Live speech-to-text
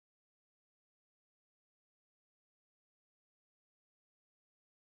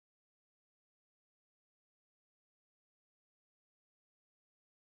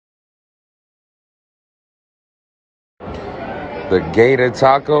The gator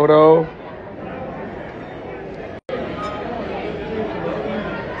taco though.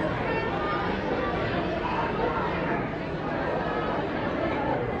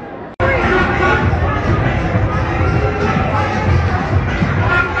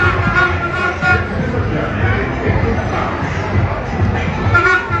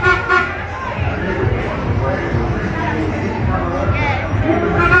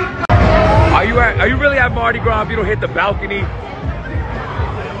 Are you really at Mardi Gras if you don't hit the balcony?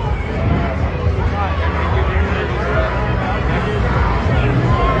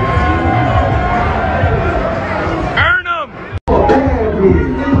 Earn 'em!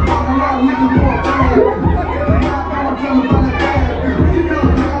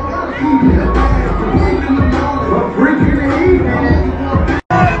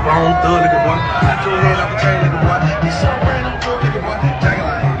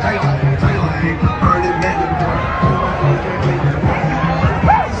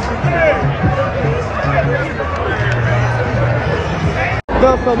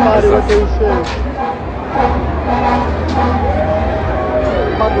 Tell somebody with their shit.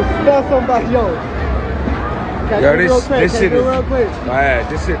 About to spell somebody else. Yo, this shit is real quick. Go ahead,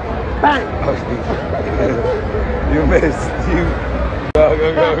 this shit. Bang! You missed. You go, go,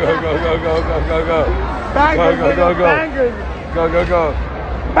 go, go, go, go, go, go, go, go. Bangers, go, go, go. bangers. Go, go, go.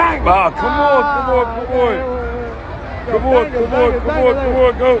 Bang! Oh, come on, come on, come on. Come on, come on, come on, come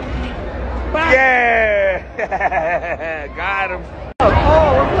on, go. Bang. Yeah! Got him. Oh,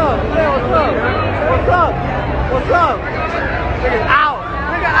 what's up? Hey, what's up? What's up? What's up? Nigga out!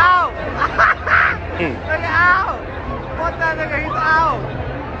 Nigga out! Nigga out! Fuck that nigga, he's out!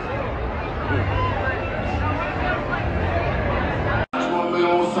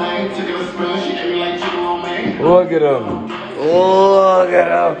 Look at him. Look at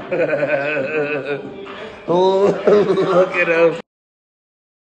him. Look at him.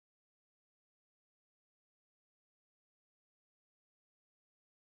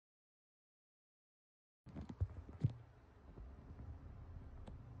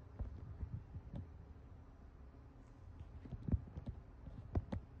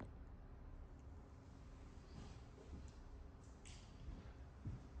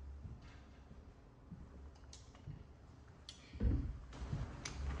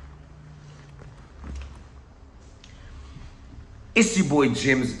 It's your boy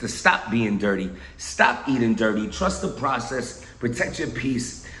Jims to stop being dirty, stop eating dirty, trust the process, protect your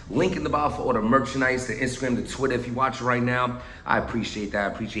peace. Link in the bio for all the merchandise, the Instagram, the Twitter. If you watch it right now, I appreciate that.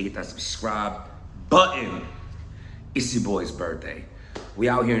 I appreciate that subscribe button. It's your boy's birthday. We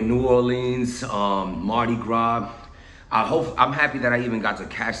out here in New Orleans, Mardi Gras. I'm happy that I even got to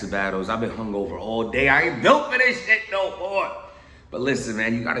catch the battles. I've been hungover all day. I ain't built for this shit no more. But listen,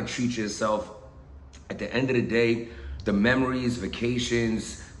 man, you gotta treat yourself. At the end of the day, the memories,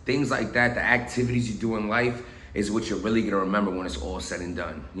 vacations, things like that, the activities you do in life is what you're really gonna remember when it's all said and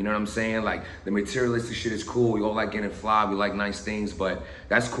done. You know what I'm saying? Like, the materialistic shit is cool. We all like getting fly, we like nice things, but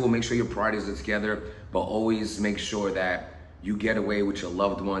that's cool. Make sure your priorities are together, but always make sure that you get away with your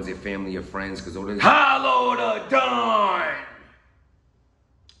loved ones, your family, your friends, because all Hollow the Dawn!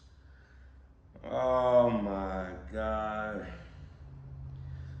 Oh my God.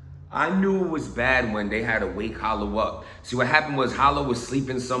 I knew it was bad when they had to wake Hollow up. See, what happened was Hollow was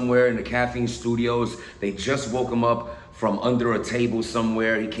sleeping somewhere in the Caffeine Studios. They just woke him up from under a table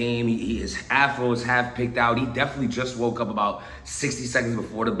somewhere. He came, his afro was half picked out. He definitely just woke up about 60 seconds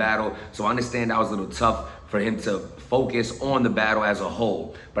before the battle. So I understand that was a little tough for him to focus on the battle as a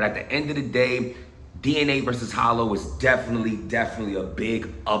whole. But at the end of the day, DNA versus Hollow was definitely a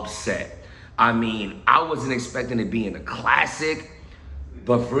big upset. I mean, I wasn't expecting it being a classic,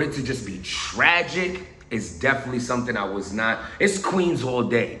 but for it to just be tragic is definitely something I was not. It's Queens all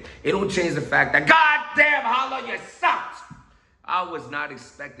day. It don't change the fact that, goddamn, Hollow, you sucked. I was not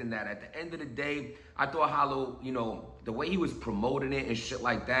expecting that. At the end of the day, I thought Hollow, you know, the way he was promoting it and shit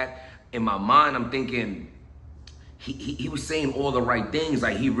like that, in my mind, I'm thinking, he was saying all the right things.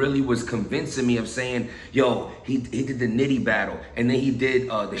 Like, he really was convincing me of saying, yo, he did the Nitty battle, and then he did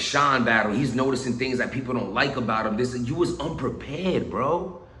the Sean battle. He's noticing things that people don't like about him. You was unprepared,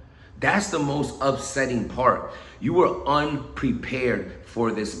 bro. That's the most upsetting part. You were unprepared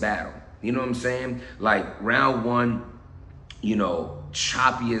for this battle. You know what I'm saying? Like, round one, you know,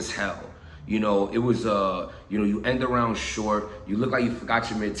 choppy as hell. You know, it was, you know, you end the round short. You look like you forgot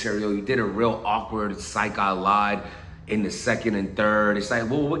your material. You did a real awkward psych I lied in the second and third. It's like,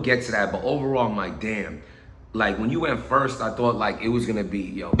 well, we'll get to that. But overall, I'm like, damn. Like, when you went first, I thought, like, it was going to be,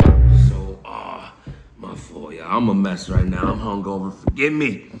 yo, so, my fault, yeah. I'm a mess right now. I'm hungover. Forgive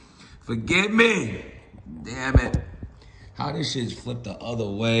me. Forgive me. Damn it. How this shit's flipped the other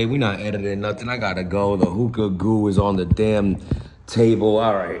way. We not editing nothing. I gotta go. The hookah goo is on the damn table.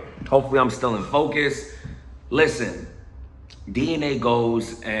 All right. Hopefully I'm still in focus. Listen, DNA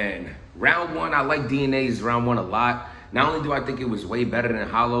goes, and round one, I like DNA's round one a lot. Not only do I think it was way better than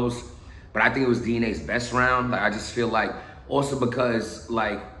Hollow's, but I think it was DNA's best round. Like, I just feel like, also because,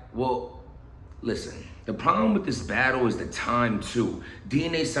 like, well, listen, the problem with this battle is the time too.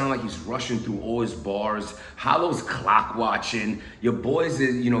 DNA sound like he's rushing through all his bars. Hollow's clock watching. Your boys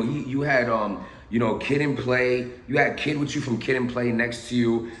is, you had Kid and Play. You had Kid with you from Kid and Play next to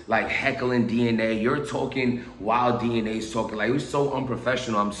you, like heckling DNA. You're talking while DNA's talking. Like, it was so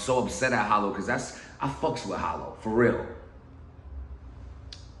unprofessional. I'm so upset at Hollow because I fucks with Hollow, for real.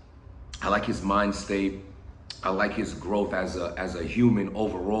 I like his mind state. I like his growth as a human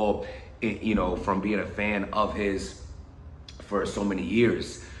overall, from being a fan of his for so many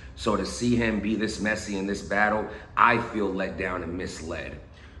years. So to see him be this messy in this battle, I feel let down and misled.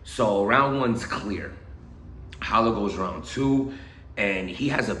 So round one's clear. Hollow goes round two, and he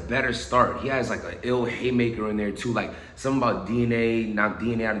has a better start. He has like an ill haymaker in there too, like something about DNA, not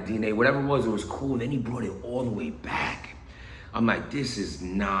DNA out of DNA, whatever it was cool. And then he brought it all the way back. I'm like, this is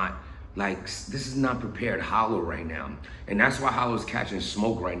not prepared Hollow right now. And that's why Hollow's catching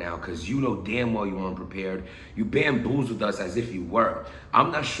smoke right now, because you know damn well you weren't prepared. You bamboozled us as if you were.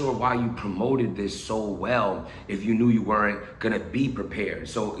 I'm not sure why you promoted this so well if you knew you weren't gonna be prepared.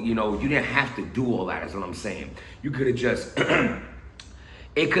 So, you didn't have to do all that, is what I'm saying. You could have just,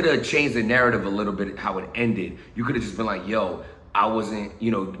 it could have changed the narrative a little bit, how it ended. You could have just been like, yo, I wasn't,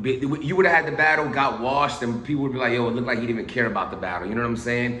 you would have had the battle, got washed, and people would be like, yo, it looked like he didn't even care about the battle. You know what I'm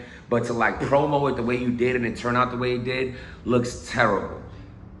saying? But to like promo it the way you did and it turned out the way it did, looks terrible.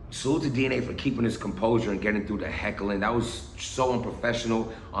 Salute to DNA for keeping his composure and getting through the heckling. That was so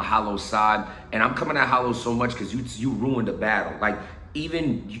unprofessional on Hollow's side. And I'm coming at Hollow so much because you ruined the battle. Like,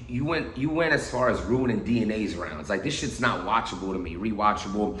 even you went as far as ruining DNA's rounds. Like, this shit's not watchable to me,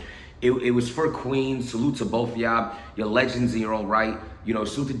 rewatchable. It was for Queen. Salute to both of y'all. You're legends in your own right.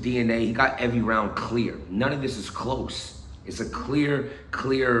 Salute to DNA. He got every round clear. None of this is close. It's a clear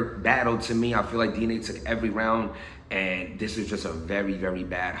battle to me. I feel like DNA took every round, and this is just a very, very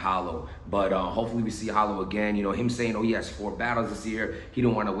bad Hollow. But hopefully we see Hollow again. Him saying, oh, he has 4 battles this year. He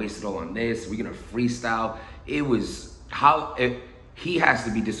don't want to waste it all on this. We're going to freestyle. He has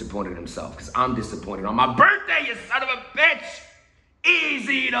to be disappointed in himself, because I'm disappointed. On my birthday, you son of a bitch!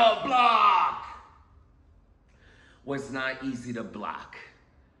 Easy to block. What's not easy to block?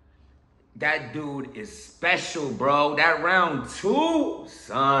 That dude is special, bro. That round 2,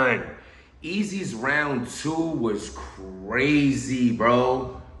 son. Eazy's round 2 was crazy,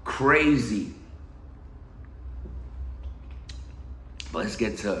 bro. Crazy. But let's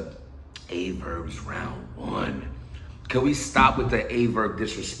get to A-Verb's round 1. Can we stop with the A-Verb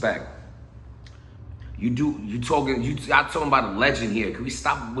disrespect? Y'all talking about a legend here. Can we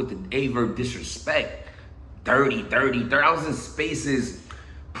stop with the A-Verb disrespect? 30. I was in spaces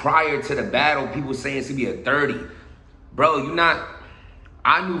prior to the battle, people saying it's gonna be a 30. Bro,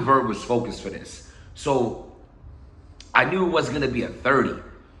 I knew Verb was focused for this. So I knew it wasn't gonna be a 30.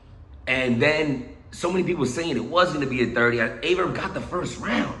 And then so many people saying it was gonna be a 30. A-Verb got the first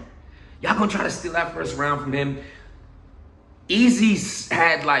round. Y'all gonna try to steal that first round from him? Eazy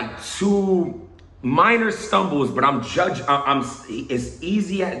had like 2 minor stumbles, but it's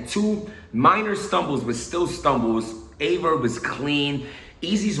Eazy had 2 minor stumbles, but still stumbles. A-Verb was clean.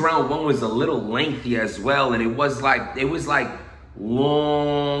 Eazy's round 1 was a little lengthy as well, and it was like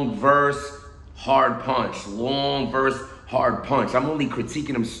long verse, hard punch, long verse, hard punch. I'm only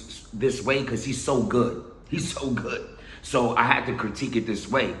critiquing him this way because he's so good. He's so good. So I had to critique it this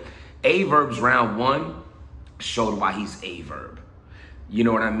way. A-Verb's round 1 showed why he's A-Verb. You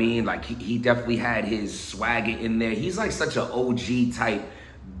know what I mean? Like, he definitely had his swagger in there. He's like such an OG type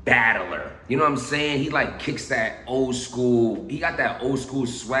battler. You know what I'm saying? He like kicks that old school. He got that old school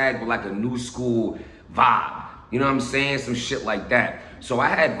swag with like a new school vibe. You know what I'm saying? Some shit like that. So I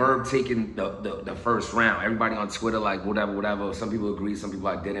had Verb taking the first round. Everybody on Twitter like whatever. Some people agreed, some people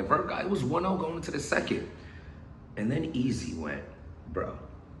I didn't. Verb guy, it was 1-0 going into the second. And then Eazy went, bro.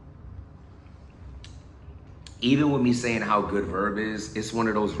 Even with me saying how good Verb is, it's one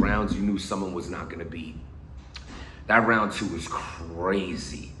of those rounds you knew someone was not gonna beat. That round 2 was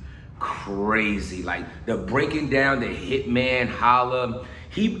crazy. Crazy. Like, the breaking down, the hitman, holla.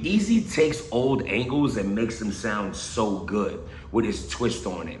 Eazy takes old angles and makes them sound so good with his twist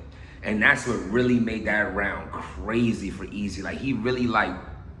on it. And that's what really made that round crazy for Eazy. Like, he really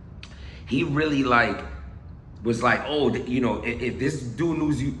was like, oh, if this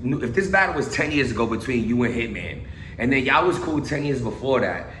dude if this battle was 10 years ago between you and Hitman, And then y'all was cool 10 years before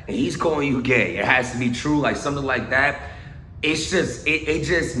that. And he's calling you gay. It has to be true, like something like that. It's just, it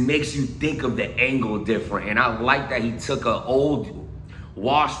just makes you think of the angle different. And I like that he took an old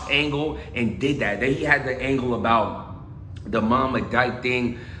washed angle and did that. Then he had the angle about the mom a dyke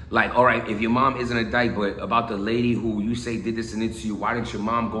thing. Like, all right, if your mom isn't a dyke, but about the lady who you say did this and it to you, why didn't your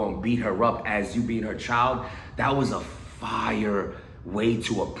mom go and beat her up as you being her child? That was a fire way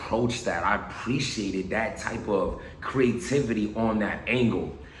to approach that. I appreciated that type of creativity on that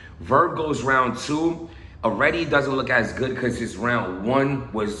angle. Verb goes round 2. Already doesn't look as good because his round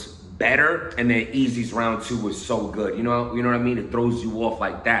 1 was better, and then Eazy's round 2 was so good. You know what I mean? It throws you off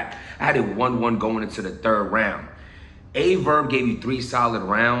like that. I had it 1-1 going into the 3rd round. A Verb gave you 3 solid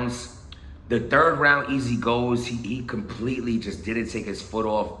rounds. The 3rd round, Eazy goes. He completely just didn't take his foot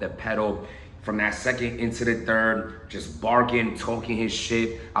off the pedal. From that 2nd into the 3rd, just barking, talking his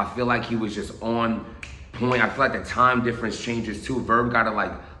shit. I feel like he was just on point. I feel like the time difference changes too. Verb gotta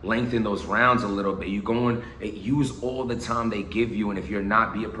like lengthen those rounds a little bit. You going, use all the time they give you, and if you're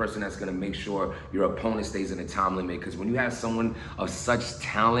not, be a person that's gonna make sure your opponent stays in the time limit. Because when you have someone of such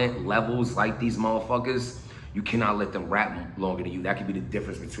talent levels like these motherfuckers, you cannot let them rap longer than you. That could be the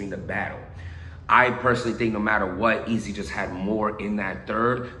difference between the battle. I personally think no matter what, Eazy just had more in that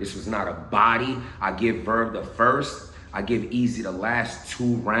 3rd. This was not a body. I give Verb the 1st. I give Eazy the last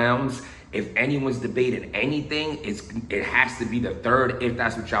 2 rounds. If anyone's debating anything, it has to be the 3rd if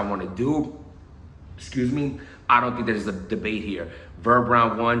that's what y'all want to do. Excuse me. I don't think there's a debate here. Verb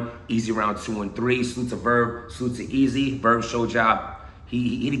round 1, Eazy round 2 and 3. Salute to Verb, salute to Eazy. Verb showed y'all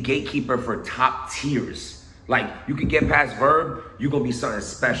he the gatekeeper for top tiers. Like, you can get past Verb, you're going to be something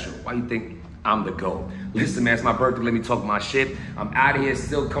special. Why you think I'm the GOAT? Listen, man, it's my birthday. Let me talk my shit. I'm out of here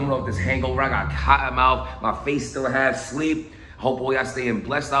still coming off this hangover. I got cotton mouth. My face still has sleep. Hope all y'all staying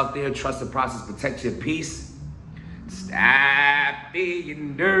blessed out there. Trust the process. Protect your peace. Stop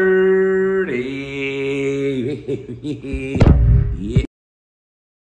being dirty. Yeah.